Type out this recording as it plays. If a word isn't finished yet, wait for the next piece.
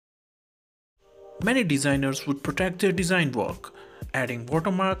Many designers would protect their design work. Adding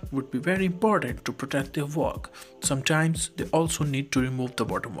watermark would be very important to protect their work. Sometimes they also need to remove the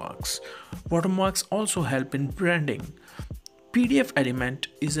watermarks. Watermarks also help in branding. PDF Element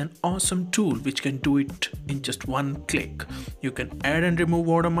is an awesome tool which can do it in just one click. You can add and remove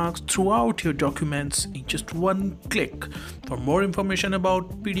watermarks throughout your documents in just one click. For more information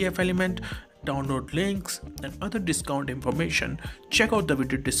about PDF Element, download links and other discount information, check out the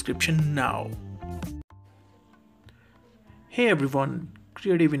video description now. Hey everyone,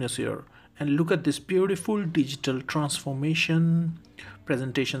 Creative Venus here, and look at this beautiful digital transformation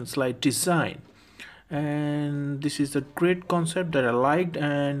presentation slide design. And this is a great concept that I liked,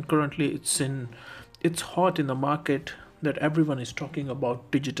 and currently it's hot in the market that everyone is talking about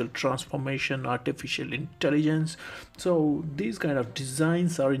digital transformation, artificial intelligence. So these kind of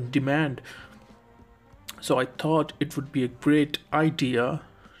designs are in demand. So I thought it would be a great idea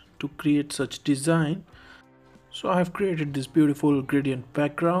to create such design. So I have created this beautiful gradient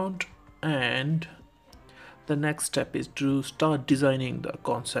background, and the next step is to start designing the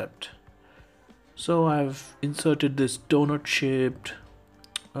concept. So I've inserted this donut shaped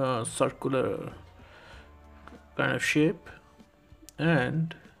circular kind of shape,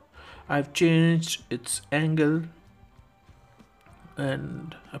 and I've changed its angle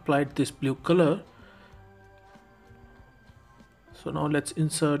and applied this blue color. So now let's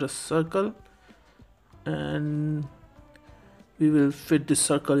insert a circle, and we will fit this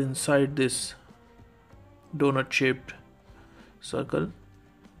circle inside this donut shaped circle.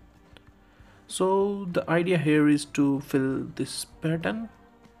 So the idea here is to fill this pattern.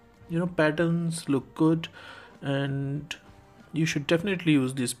 Patterns look good, and you should definitely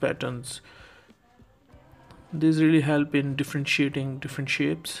use these patterns. These really help in differentiating different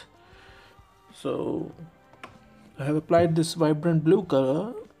shapes. So I have applied this vibrant blue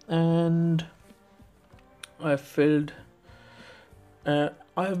color, and I have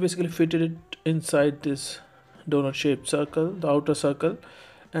basically fitted it inside this donut shaped circle, the outer circle,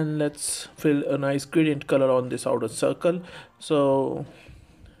 and let's fill a nice gradient color on this outer circle. So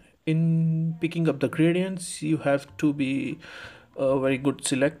in picking up the gradients, you have to be a very good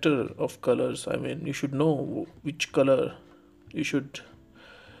selector of colors. You should know which color you should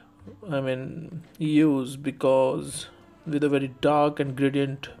use, because with a very dark and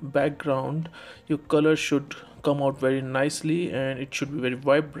gradient background, your color should come out very nicely and it should be very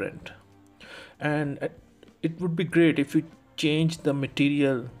vibrant. And it would be great if you change the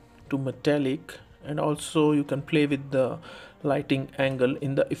material to metallic, and also you can play with the lighting angle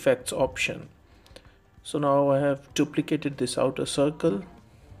in the effects option. So now I have duplicated this outer circle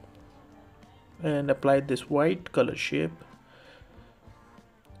and applied this white color shape.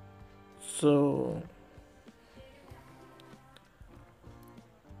 So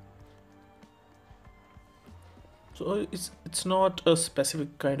it's not a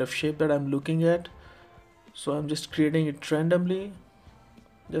specific kind of shape that I'm looking at, so I'm just creating it randomly,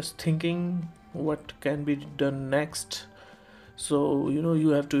 just thinking what can be done next. So you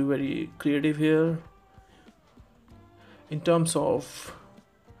have to be very creative here in terms of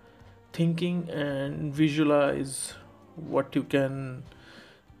thinking and visualize what you can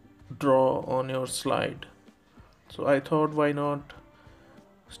draw on your slide. So I thought, why not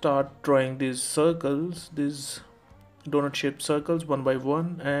start drawing these circles, these donut shaped circles, one by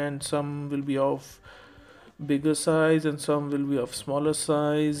one, and some will be of bigger size and some will be of smaller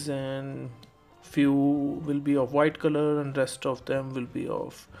size, and few will be of white color and rest of them will be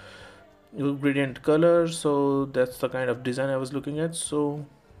of gradient color. So that's the kind of design I was looking at. So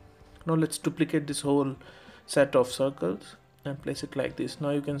now let's duplicate this whole set of circles and place it like this.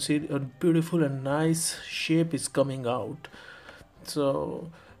 Now you can see a beautiful and nice shape is coming out. So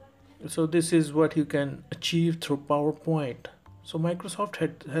this is what you can achieve through PowerPoint. So Microsoft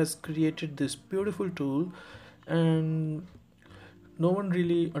has created this beautiful tool, and no one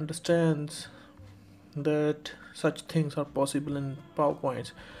really understands that such things are possible in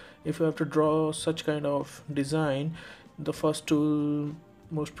PowerPoint. If you have to draw such kind of design, the first tool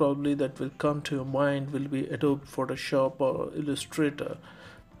most probably that will come to your mind will be Adobe Photoshop or Illustrator.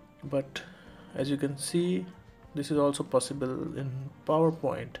 But as you can see, this is also possible in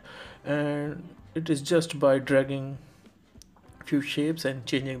PowerPoint, and it is just by dragging a few shapes and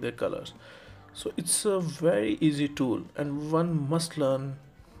changing their colors. So it's a very easy tool, and one must learn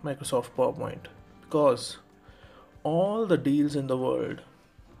Microsoft PowerPoint, because all the deals in the world,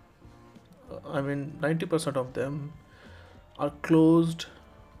 90% of them are closed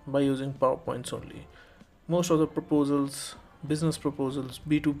by using PowerPoints only. Most of the proposals, business proposals,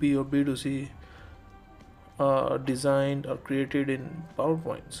 B2B or B2C, are designed or created in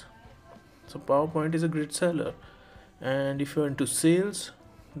PowerPoints. So PowerPoint is a great seller, and if you're into sales,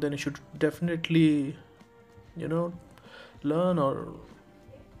 then you should definitely, you know, learn or,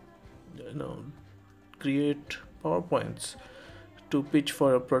 you know, create PowerPoints to pitch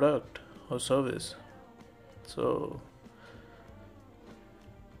for a product or service. So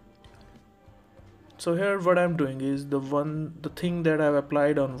here what I'm doing is the thing that I've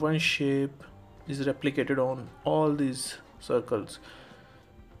applied on one shape is replicated on all these circles.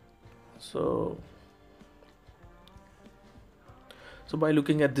 So by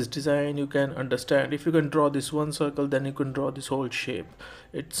looking at this design, you can understand, if you can draw this one circle, then you can draw this whole shape.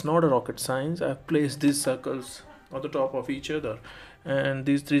 It's not a rocket science. I've placed these circles on the top of each other, and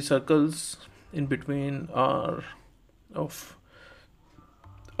these three circles in between are of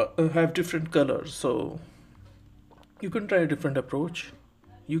have different colors. So you can try a different approach.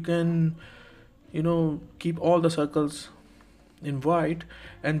 You can, keep all the circles in white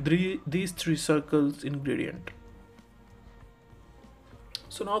and these three circles in gradient.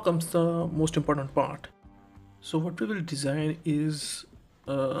 So now comes the most important part. So what we will design is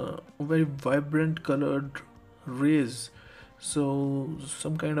very vibrant colored rays, so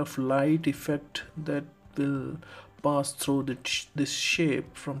some kind of light effect that will pass through this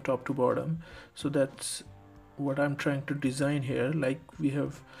shape from top to bottom. So that's what I'm trying to design here. Like, we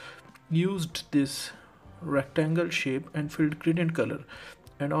have used this rectangle shape and filled gradient color,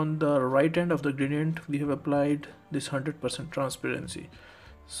 and on the right end of the gradient we have applied this 100% transparency,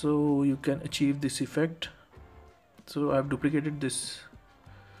 so you can achieve this effect. So I've duplicated this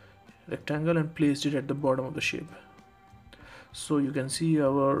rectangle and placed it at the bottom of the shape, so you can see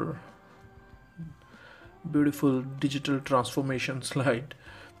our beautiful digital transformation slide.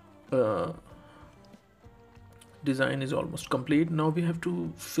 Design is almost complete. Now we have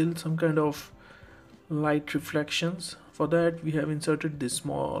to fill some kind of light reflections. For that, we have inserted these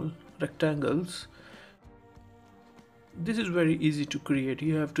small rectangles. This is very easy to create.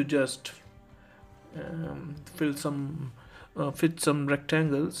 You have to just fit some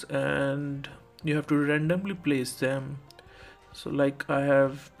rectangles, and you have to randomly place them. So like, I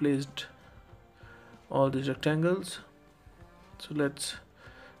have placed all these rectangles. So let's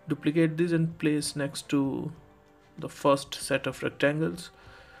duplicate this and place next to the first set of rectangles.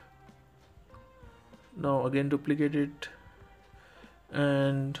 Now again duplicate it,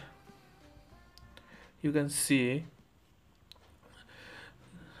 and you can see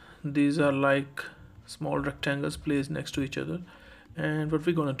these are like small rectangles placed next to each other. And what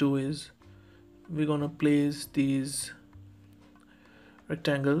we're gonna do is we're gonna place these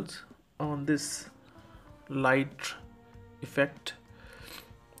rectangles on this light effect,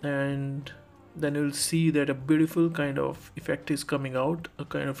 and then you'll see that a beautiful kind of effect is coming out, a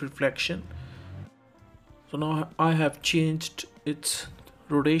kind of reflection. So now I have changed its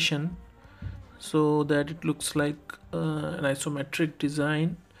rotation so that it looks like an isometric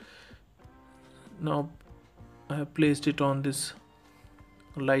design. Now I have placed it on this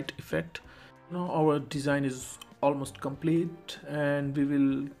light effect. Now our design is almost complete, and we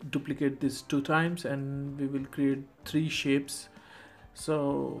will duplicate this 2 times and we will create 3 shapes.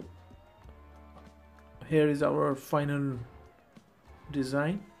 So here is our final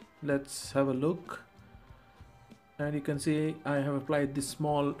design. Let's have a look. And you can see I have applied this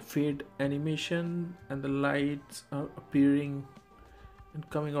small fade animation, and the lights are appearing and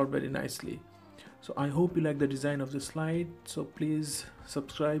coming out very nicely. So I hope you like the design of the slide. So please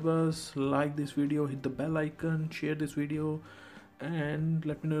subscribe us, like this video, hit the bell icon, share this video, and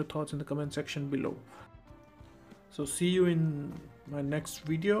let me know your thoughts in the comment section below. So see you in my next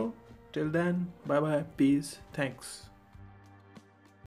video. Till then, bye bye, peace, thanks.